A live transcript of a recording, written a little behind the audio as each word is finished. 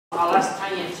I'll ask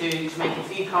Tanya to make a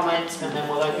few comments, and then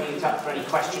we'll open it up for any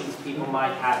questions people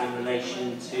might have in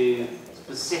relation to,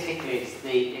 specifically,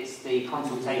 it's the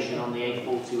consultation on the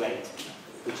A428,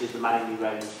 which is the Mallingley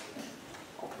Road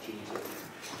opportunity.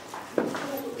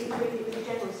 With the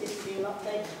general City Deal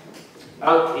update.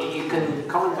 Oh, you can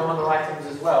comment on other items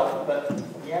as well, but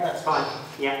yeah, that's fine.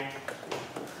 Yeah.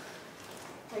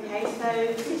 Okay,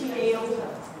 so the City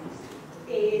Deal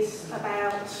is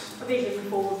about a vision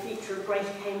for the future of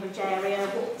Greater Cambridge area.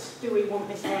 What do we want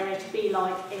this area to be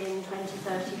like in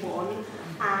 2031?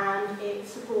 And it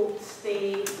supports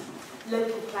the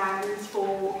local plans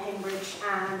for Cambridge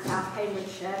and South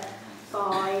Cambridgeshire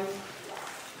by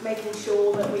making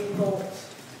sure that we've got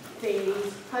the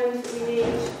homes that we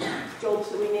need, jobs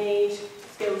that we need,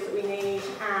 skills that we need,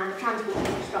 and transport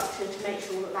infrastructure to make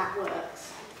sure that that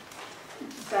works.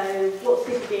 So what's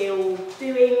this deal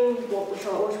doing? What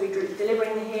are we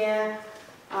delivering here?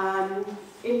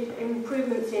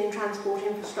 Improvements in transport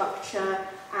infrastructure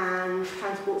and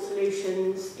transport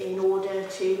solutions in order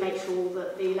to make sure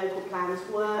that the local plans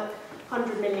work.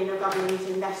 100 million of government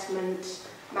investment,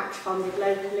 match funded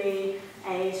locally,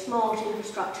 a smart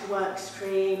infrastructure work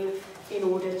stream in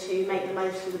order to make the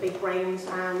most of the big brains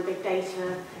and the big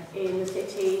data in the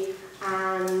city,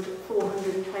 and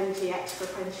 420 extra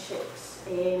apprenticeships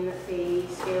in the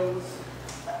skills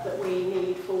that we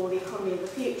need for the economy of the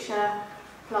future,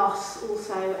 plus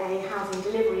also a housing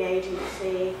delivery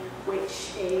agency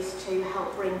which is to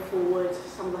help bring forward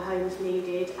some of the homes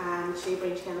needed and to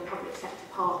bring together public sector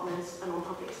partners and on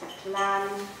public sector land.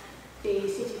 The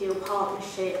City Deal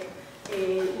partnership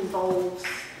involves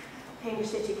Cambridge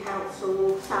City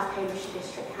Council, South Cambridgeshire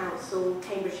District Council,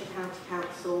 Cambridgeshire County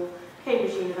Council,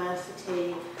 Cambridge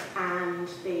University and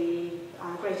the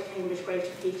Greater Cambridge,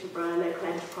 Greater Peterborough Local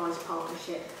Enterprise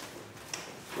Partnership,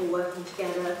 all working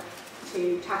together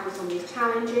to tackle some of these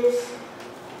challenges.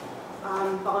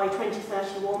 By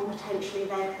 2031, potentially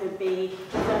there could be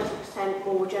 30%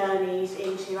 more journeys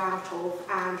into, out of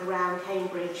and around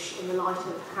Cambridge in the light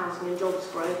of housing and jobs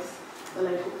growth. The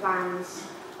local plans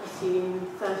assume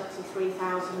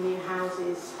 33,000 new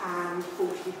houses and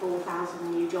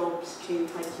 44,000 new jobs to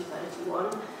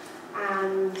 2031.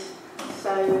 And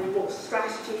so what's the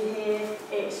strategy here?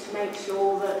 It's to make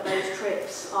sure that those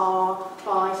trips are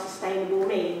by sustainable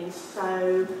means.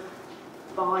 So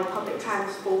by public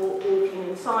transport, walking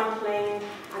and cycling,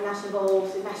 and that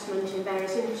involves investment in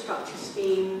various infrastructure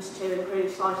schemes to improve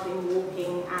cycling,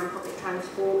 walking and public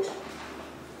transport,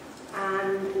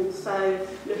 and also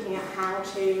looking at how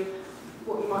to,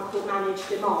 what you might call manage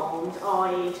demand,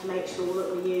 i.e. to make sure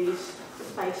that we use the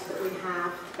space that we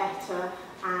have better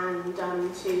and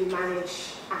to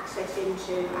manage access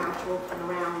into, out of and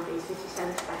around the city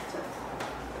centre better.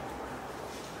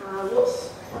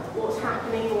 What's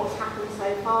happening, what's happened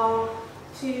so far?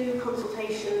 2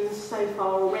 consultations so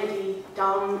far already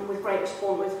done with great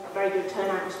response, with very good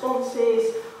turnout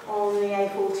responses on the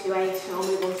A428, and I'll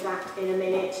move on to that in a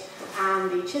minute,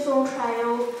 and the Chisholm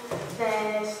Trail.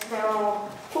 There are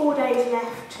 4 days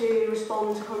left to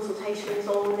respond to consultations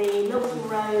on the Milton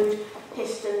Road,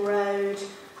 Piston Road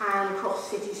and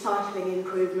cross-city cycling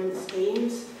improvement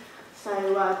schemes. So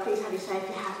please have your say if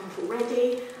you haven't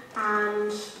already. And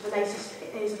the latest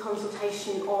is a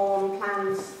consultation on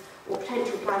plans or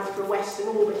potential plans for a Western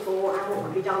Orbital and what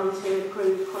could be done to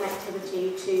improve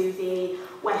connectivity to the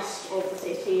west of the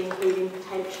city, including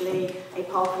potentially a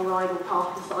park and ride or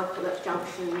park and cycle at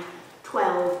junction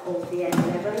 12 of the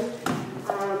M11.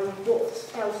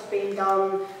 What's else been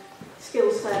done?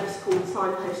 Skills service called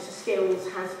Signpost to Skills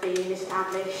has been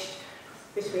established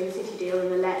between the City Deal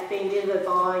and the LET, being delivered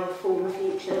by Form the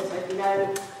Future. So if you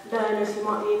know learners who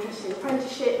might be interested in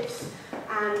apprenticeships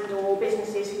and or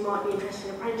businesses who might be interested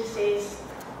in apprentices,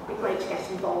 it'd be great to get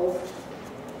involved.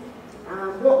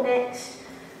 What next?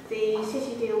 The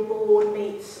City Deal board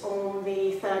meets on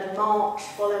the 3rd of March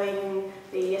following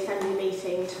the Assembly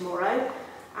meeting tomorrow,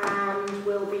 and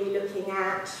we'll be looking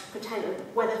at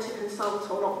whether to consult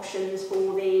on options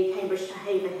for the Cambridge to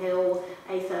Haverhill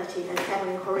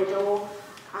A1307 corridor.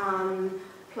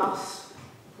 Plus,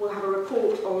 we'll have a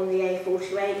report on the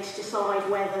A428 to decide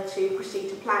whether to proceed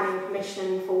to planning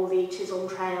permission for the Chisholm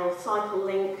Trail cycle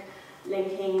link,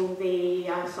 linking the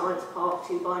Science Park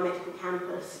to Biomedical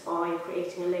Campus by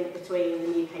creating a link between the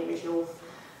new Cambridge North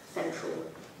Central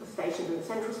Station and the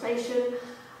Central Station.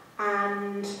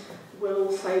 And we'll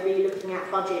also be looking at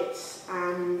budgets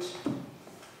and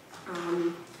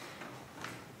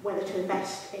whether to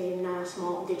invest in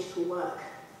smart digital work.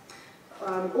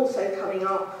 Also coming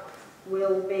up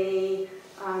will be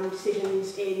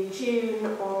decisions in June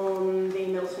on the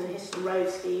Milton and Histon Road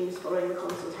schemes following the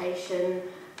consultation,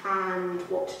 and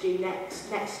what to do next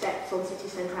steps on city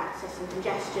centre access and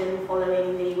congestion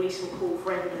following the recent call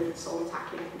for evidence on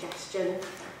tackling congestion,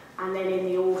 and then in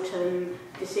the autumn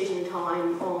decision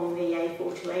time on the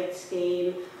A428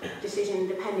 scheme, decision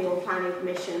depending on planning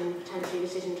permission, potentially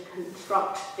decision to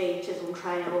construct the Chisholm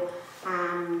Trail,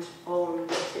 and on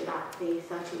to that the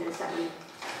 1307.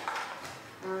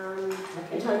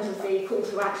 In terms of the call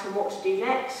to action, what to do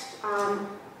next,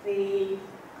 the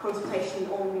consultation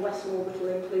on the Western Orbital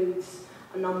includes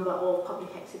a number of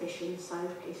public exhibitions, so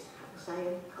please have a say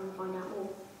and come and find out more.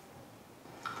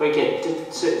 Very good.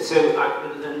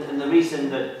 And the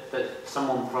reason that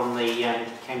someone from the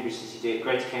Cambridge City Deal,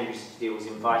 Greater Cambridge City Deal was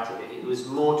invited, it was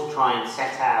more to try and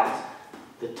set out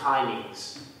the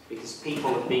timings, because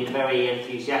people have been very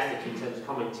enthusiastic in terms of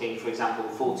commenting. For example,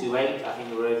 428, I think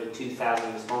there were over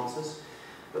 2,000 responses.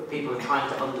 But people are trying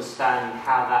to understand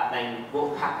how that then,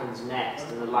 what happens next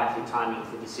and the likely timing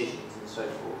for decisions and so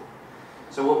forth.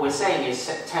 So what we're saying is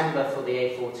September for the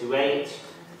A428,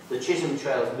 the Chisholm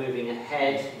Trail is moving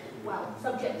ahead, well,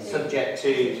 subject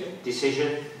to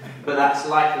decision, but that's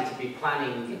likely to be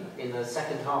planning in the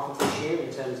second half of this year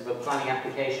in terms of a planning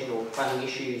application or planning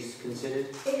issues considered.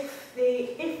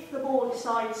 If the board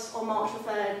decides on March the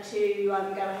 3rd to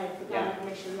go ahead for planning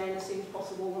permission, then as soon as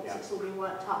possible once it's all been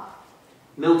worked up.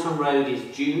 Milton Road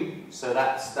is June, so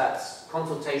that's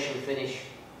consultation finish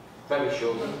very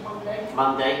shortly.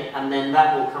 Monday, and then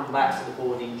that will come back to the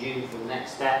board in June for the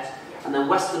next steps. And then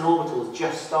Western Orbital's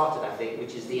just started, I think,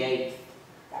 which is the 8th,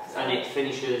 and it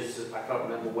finishes, I can't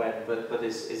remember when, but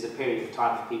is a period of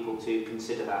time for people to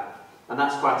consider that. And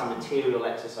that's quite a material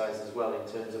exercise as well in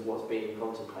terms of what's being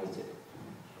contemplated.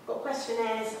 Got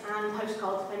questionnaires and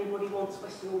postcards if anybody wants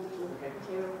Western Orbital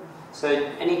material. So,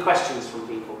 any questions from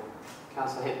people?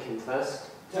 Councillor Hipkin first.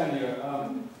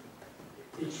 Tanya,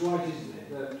 it's right, isn't it,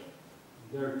 that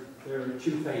there are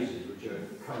two phases which are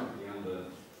currently under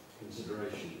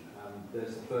consideration.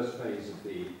 There's the first phase of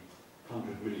the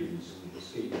 100 millions in the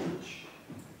scheme, which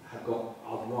have got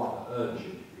rather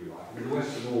urgent, if you like. I mean, the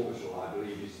Western Orbital, I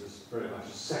believe, is very much a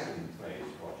second phase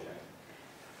project.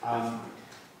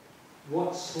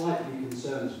 What slightly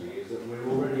concerns me is that we're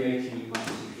already 18 months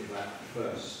into that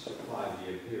first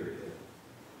 5-year period.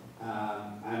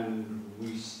 And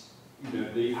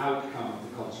the outcome of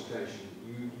the consultation,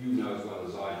 you know as well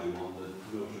as I do, on the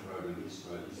Milton Road and East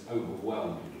Road is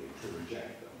overwhelmingly to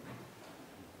reject them.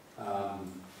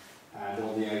 And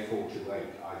on the A428,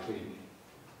 I think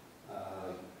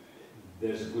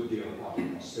there's a good deal of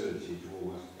public hostility to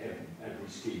almost every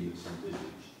scheme that's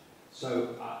envisaged.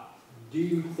 So, do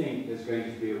you think there's going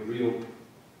to be a real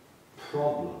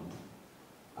problem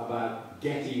about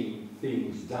getting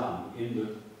things done in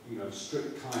the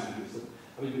strict time limits?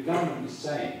 I mean, the government is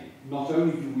saying not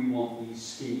only do we want these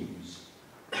schemes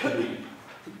to be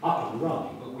up and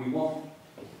running, but we want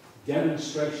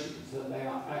demonstrations that they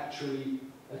are actually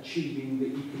achieving the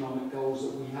economic goals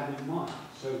that we have in mind.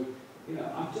 So,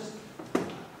 I'm just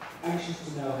anxious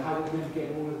to know how we're going to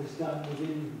get all of this done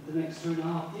within the next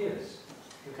 2.5 years.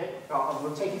 Okay,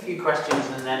 we'll take a few questions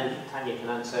and then Tanya can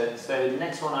answer. So the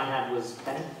next one I had was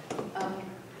Penny.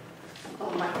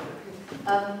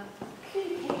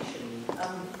 Communication.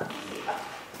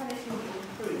 Can it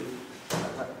improve?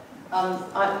 I'm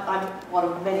one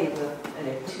of many of the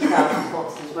 2,000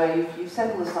 responses where you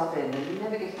send all the stuff in and you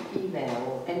never get an email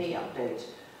or any update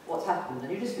what's happened,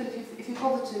 and you just feel if you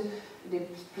bother to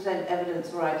present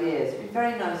evidence or ideas, it'd be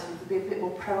very nice if there could be a bit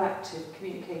more proactive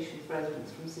communication with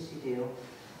residents from City Deal.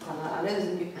 And I know there's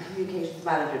a communications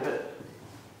manager, but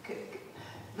at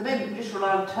the moment we just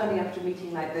rely on turning up to a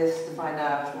meeting like this to find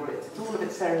out, or it's all a bit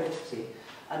serendipity.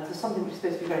 And for something which is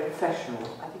supposed to be very professional,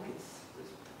 I think it's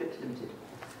a bit limited.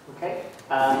 Okay,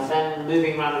 then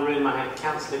moving around the room I have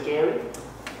Councillor Geary,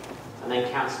 and then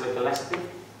Councillor Gillespie.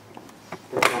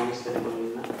 If I missed anybody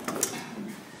in that.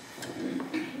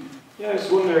 Yeah, I was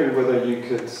wondering whether you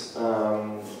could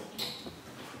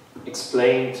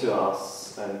explain to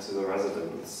us and to the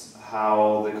residents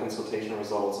how the consultation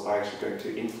results are actually going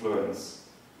to influence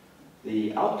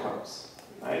the outcomes,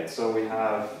 right? So we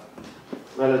have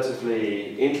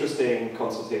relatively interesting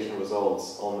consultation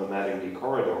results on the Madingley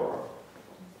corridor,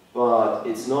 but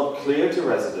it's not clear to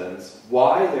residents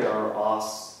why there are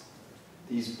asked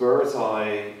these bird's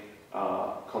eye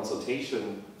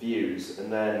consultation views,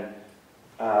 and then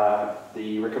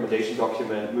the recommendation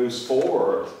document moves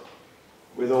forward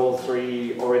with all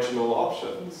 3 original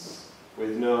options,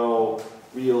 with no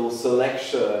real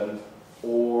selection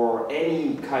or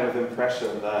any kind of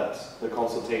impression that the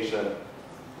consultation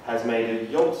has made a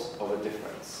jot of a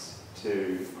difference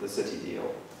to the City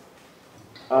Deal.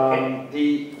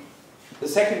 The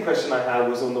second question I had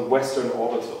was on the Western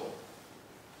Orbital.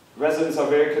 Residents are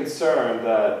very concerned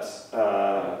that,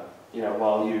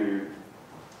 while you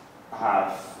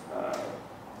have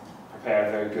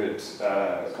prepared very good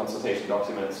consultation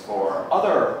documents for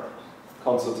other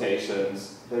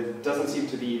consultations, there doesn't seem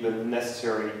to be the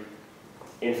necessary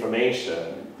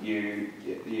information.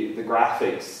 The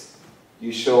graphics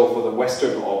you show for the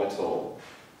Western Orbital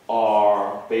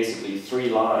are basically 3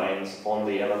 lines on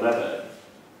the M11,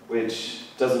 which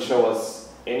doesn't show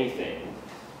us anything,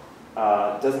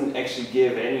 doesn't actually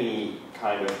give any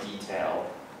kind of detail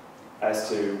as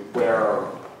to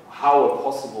how a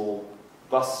possible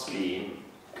bus scheme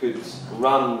could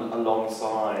run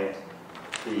alongside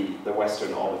the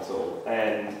Western Orbital.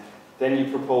 And then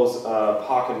you propose a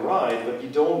park and ride, but you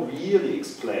don't really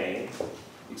explain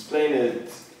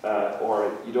it,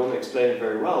 or you don't explain it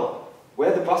very well,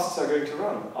 where the buses are going to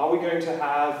run. Are we going to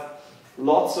have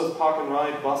lots of park and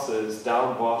ride buses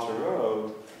down Barton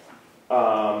Road,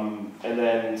 and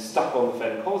then stuck on the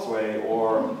Fen Causeway,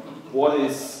 or what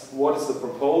is the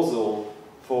proposal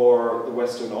for the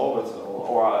Western Orbital,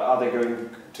 or are they going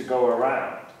to go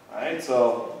around, right?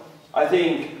 So I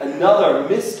think another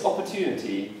missed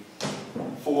opportunity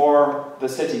for the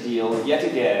city deal yet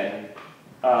again,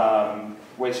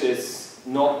 which is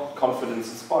not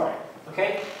confidence inspiring.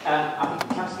 Okay, I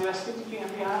think Councillor Westwood, did you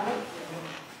have your hand up?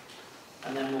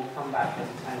 And then we'll come back and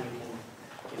Tanya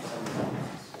can give some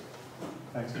comments.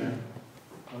 Thanks, Chair.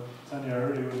 Well, Tanya, I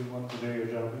really wouldn't want to do your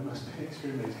job. It must be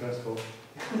extremely stressful.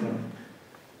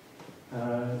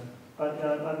 I'm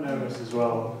nervous as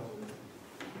well.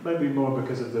 Maybe more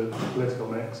because of the political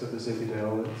mix of the city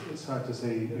deal. It's hard to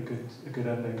see a good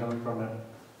ending coming from it.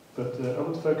 But I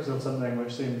want to focus on something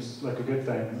which seems like a good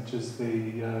thing, which is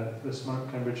the Smart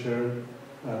Cambridgeshire,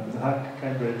 the Hack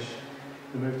Cambridge,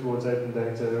 the move towards open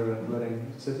data and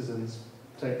letting citizens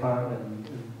take part in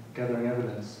gathering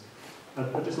evidence.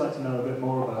 I'd just like to know a bit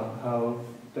more about how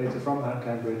data from Hack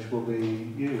Cambridge will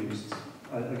be used.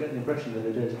 I get the impression that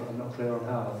it is, but I'm not clear on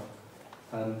how.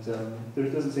 And there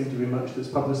doesn't seem to be much that's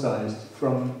publicised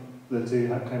from the 2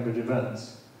 Hack Cambridge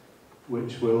events,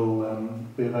 which will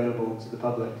be available to the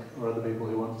public or other people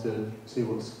who want to see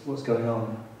what's going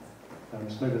on.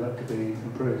 So maybe that could be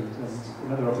improved. And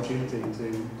another opportunity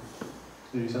to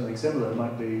do something similar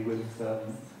might be with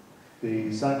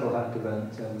the Cycle Hack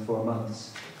event in 4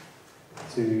 months,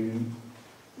 to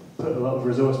put a lot of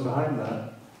resource behind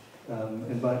that,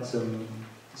 invite some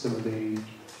of the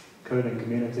coding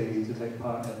community to take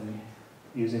part in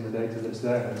using the data that's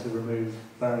there to remove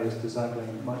barriers to cycling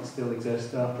that might still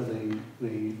exist after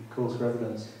the calls for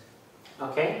evidence.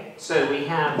 Okay, so we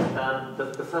have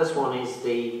the first one is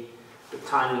the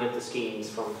timing of the schemes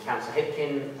from Councillor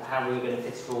Hipkin. How are we going to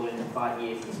fit it all in 5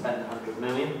 years and spend 100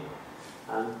 million?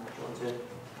 Do you want to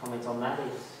comment on that?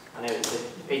 I know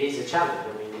it is a challenge.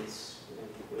 I mean,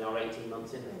 we are 18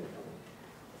 months in.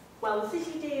 Well, the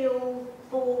City Deal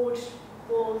Board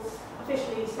was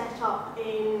officially set up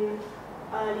in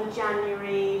early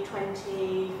January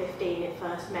 2015. It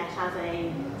first met as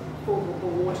a formal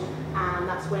board, and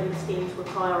that's when the schemes were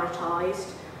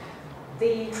prioritised.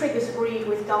 The triggers agreed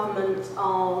with government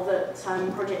are that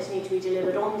projects need to be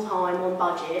delivered on time, on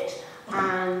budget,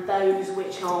 and those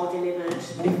which are delivered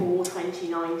before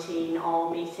 2019 are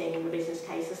meeting the business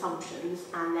case assumptions,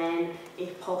 and then,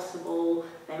 if possible,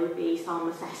 there would be some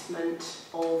assessment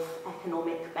of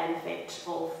economic benefit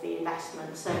of the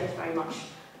investment. So it's very much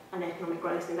an economic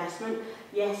growth investment.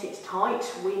 Yes, it's tight.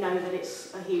 We know that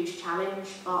it's a huge challenge,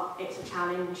 but it's a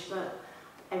challenge that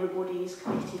everybody is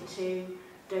committed to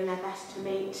doing their best to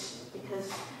meet,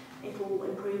 because it will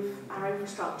improve our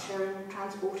infrastructure and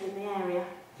transport in the area.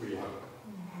 We hope.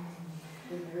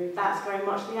 That's very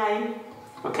much the aim.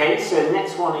 Okay, so the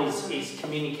next one is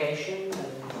communication,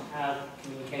 and how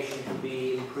communication can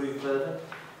be improved further.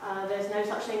 There's no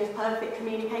such thing as perfect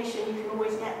communication. You can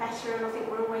always get better, and I think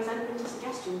we're always open to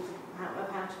suggestions of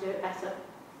how to do it better.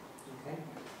 Okay.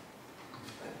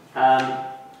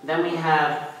 Then we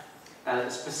have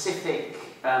specific.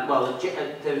 There were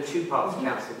 2 parts to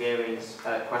Councillor Gearing's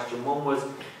question. One was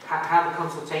how the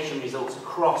consultation results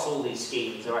across all these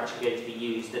schemes are actually going to be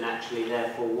used, and actually,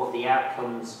 therefore, what the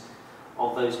outcomes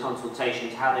of those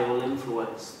consultations, how they will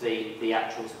influence the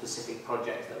actual specific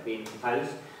projects that are being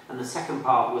proposed. And the second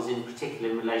part was in particular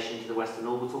in relation to the Western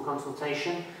Orbital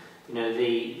consultation. You know,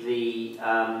 the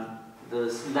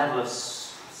level of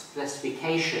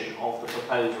specification of the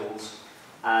proposals,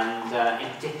 and in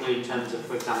particular in terms of,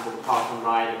 for example, the park and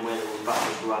ride and where the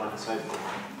buses run and so forth.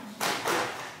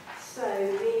 So,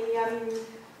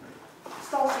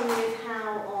 starting with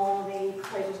how are the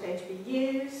proposals going to be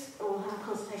used, we'll have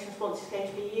consultation response is going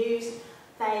to be used.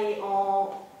 They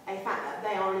are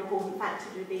an important factor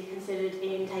to be considered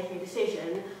in taking a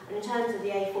decision. And in terms of the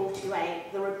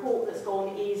A428, the report that's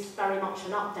gone is very much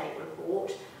an update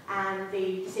report, and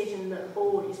the decision that the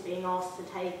board is being asked to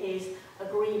take is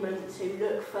agreement to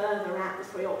look further at the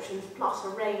three options plus a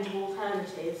range of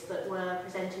alternatives that were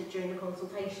presented during the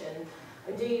consultation.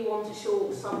 And do you want a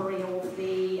short summary of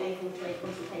the A428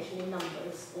 consultation in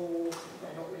numbers, or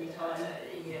they're not really time?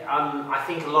 I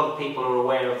think a lot of people are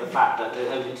aware of the fact that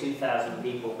over 2,000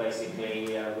 people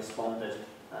basically responded.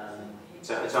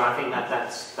 So I think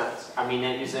that's. I mean,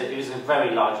 it was a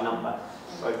very large number.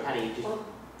 Sorry, Penny, you just. Well,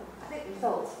 I think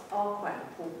results are quite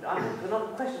important.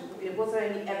 Another question: was there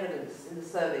any evidence in the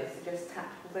survey to suggest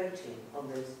tactical voting on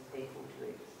those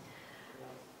A428s?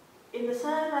 In the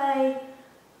survey.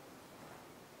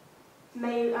 In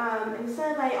the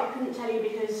survey, I couldn't tell you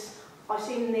because I've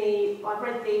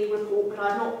read the report, but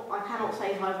I cannot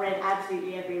say that I've read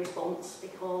absolutely every response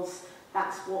because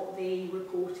that's what the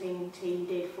reporting team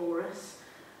did for us.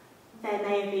 There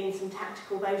may have been some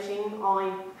tactical voting.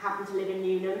 I happen to live in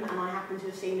Newnham, and I happen to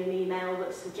have seen an email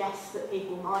that suggests that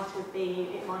it might have been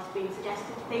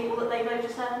suggested to people that they vote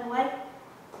a certain way.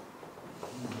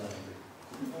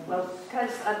 Well, can I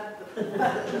just add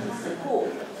the support,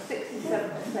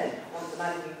 67% on the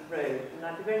Manning Road, and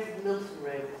I'd be very interested in Milton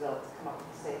Road results come up with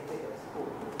the same figure of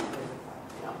support.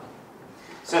 Yeah.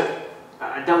 So,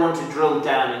 I don't want to drill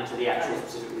down into the actual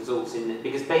specific results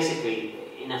because basically,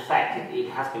 in effect, it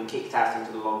has been kicked out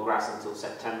into the long grass until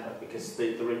September because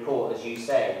the report, as you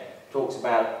say, talks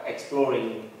about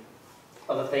exploring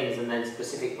other things and then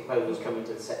specific proposals coming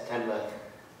to the September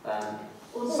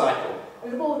cycle.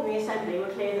 And the board and the Assembly were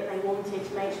clear that they wanted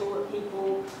to make sure that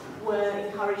people were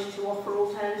encouraged to offer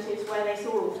alternatives where they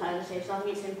saw alternatives. I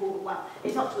think it's important, well,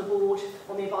 it's up to the board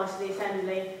on the advice of the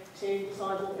Assembly to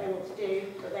decide what they want to do,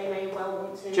 but they may well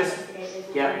want to investigate those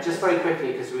alternatives. Yeah, just very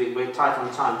quickly, because we're tight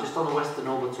on time, just on the Western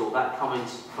Orbital, that comment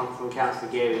from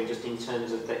Councillor Geary, just in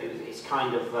terms of that it's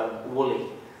kind of woolly,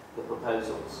 the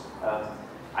proposals.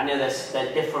 I know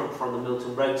they're different from the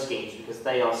Milton Road schemes because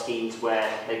they are schemes where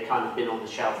they've kind of been on the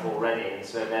shelf already, and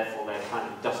so therefore they're kind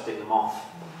of dusting them off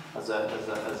as a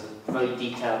very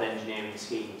detailed engineering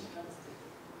schemes.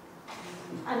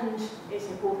 And it's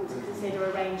important to consider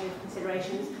a range of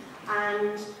considerations,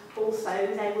 and also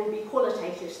there will be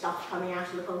qualitative stuff coming out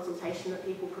of the consultation that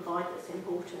people provide that's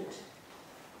important.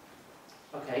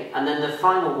 Okay, and then the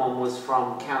final one was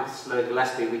from Councillor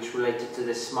Gillespie, which related to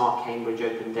this Smart Cambridge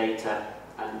Open Data.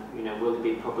 And, will there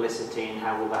be publicity and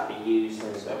how will that be used?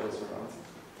 And so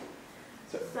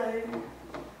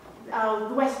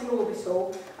the Western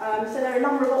Orbital. So there are a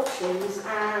number of options,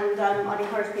 and I'd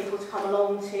encourage people to come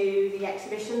along to the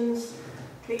exhibitions.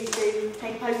 Please do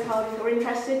take a postcard if you're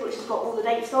interested, which has got all the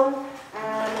dates on.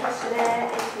 And a questionnaire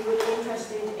if you would be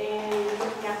interested in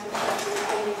looking at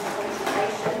and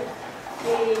consultation.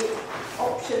 The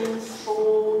options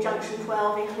for Junction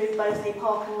 12 include both a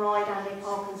park and ride and a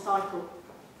park and cycle.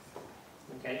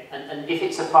 Okay, and if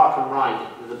it's a park and ride,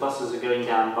 the buses are going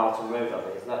down Barton Road, are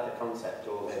they? Is that the concept,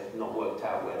 or they've not worked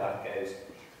out where that goes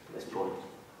at this point?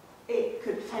 It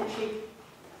could potentially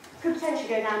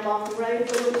go down Barton Road,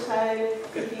 but also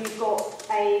if you've got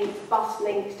a bus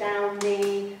link down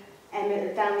the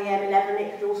M11,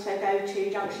 it could also go to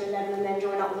Junction 11 and then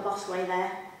join up with the busway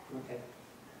there. Okay.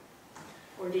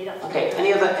 Or indeed up to okay.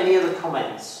 Any other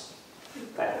comments?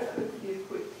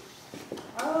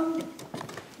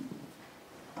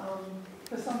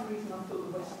 For some reason I thought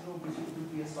the Western Orbital would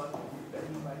be a cycle route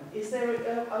anyway. Is there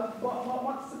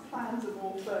once the plans are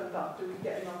all firmed up, do we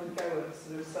get another go at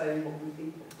sort of saying what we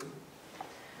think of them?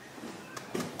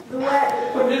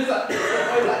 Or is that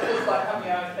just like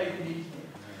having our cake and eating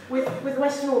it? With the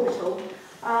Western Orbital,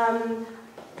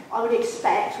 I would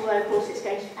expect, although of course it's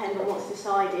going to depend on what's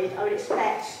decided, I would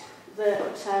expect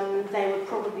that there would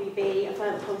probably be a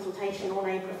further consultation on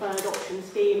a preferred option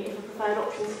scheme if a preferred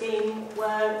option scheme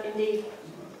were indeed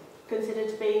considered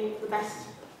to be the best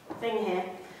thing here.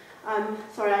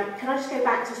 Sorry, can I just go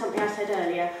back to something I said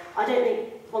earlier? I don't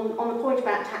think, on the point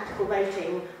about tactical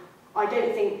voting, I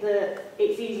don't think that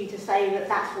it's easy to say that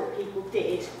that's what people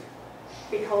did,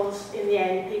 because in the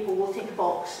end people will tick a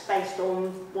box based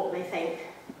on what they think.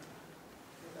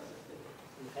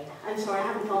 And sorry, I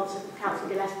haven't answered Councillor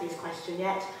Gillespie's question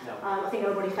yet. No. I think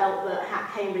everybody felt that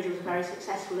Hack Cambridge was a very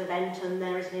successful event and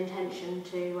there is an intention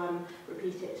to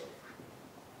repeat it.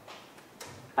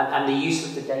 And the use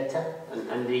of the data?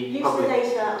 And the use of the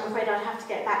data, I'm afraid I'd have to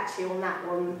get back to you on that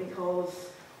one because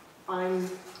I'd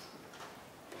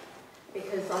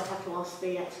have to ask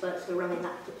the experts who are running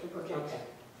that particular project. Okay.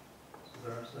 So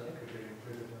perhaps that could be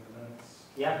included in the notes.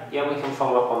 Yeah, we can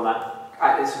follow up on that.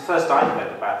 It's the first I'd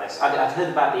heard about this. I'd heard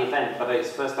about the event, but it's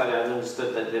the first I'd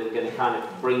understood that they were going to kind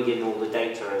of bring in all the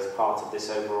data as part of this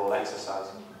overall exercise.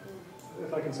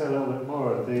 If I can say a little bit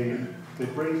more, the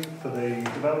brief for the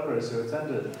developers who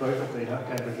attended both of the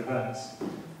Cambridge events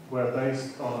were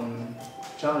based on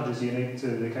challenges unique to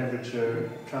the Cambridgeshire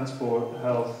transport,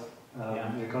 health,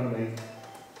 the economy.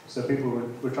 So people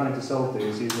were trying to solve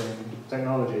these using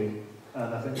technology,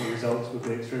 and I think the results would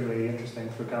be extremely interesting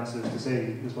for councillors to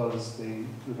see, as well as the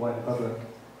wider public.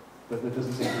 But there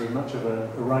doesn't seem to be much of a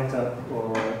write-up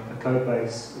or a code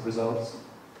base of results.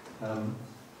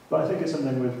 But I think it's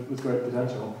something with great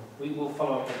potential. We will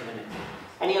follow up in a minute.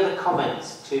 Any other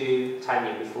comments to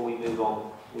Tanya before we move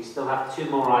on? We still have 2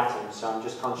 more items, so I'm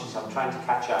just conscious I'm trying to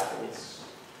catch up, and it's...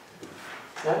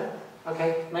 No?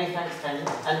 Okay, many thanks, Tanya.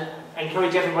 And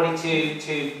encourage everybody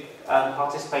to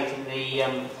participate in the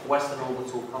Western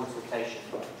Orbital consultation.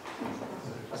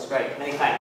 That's great, many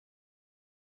thanks.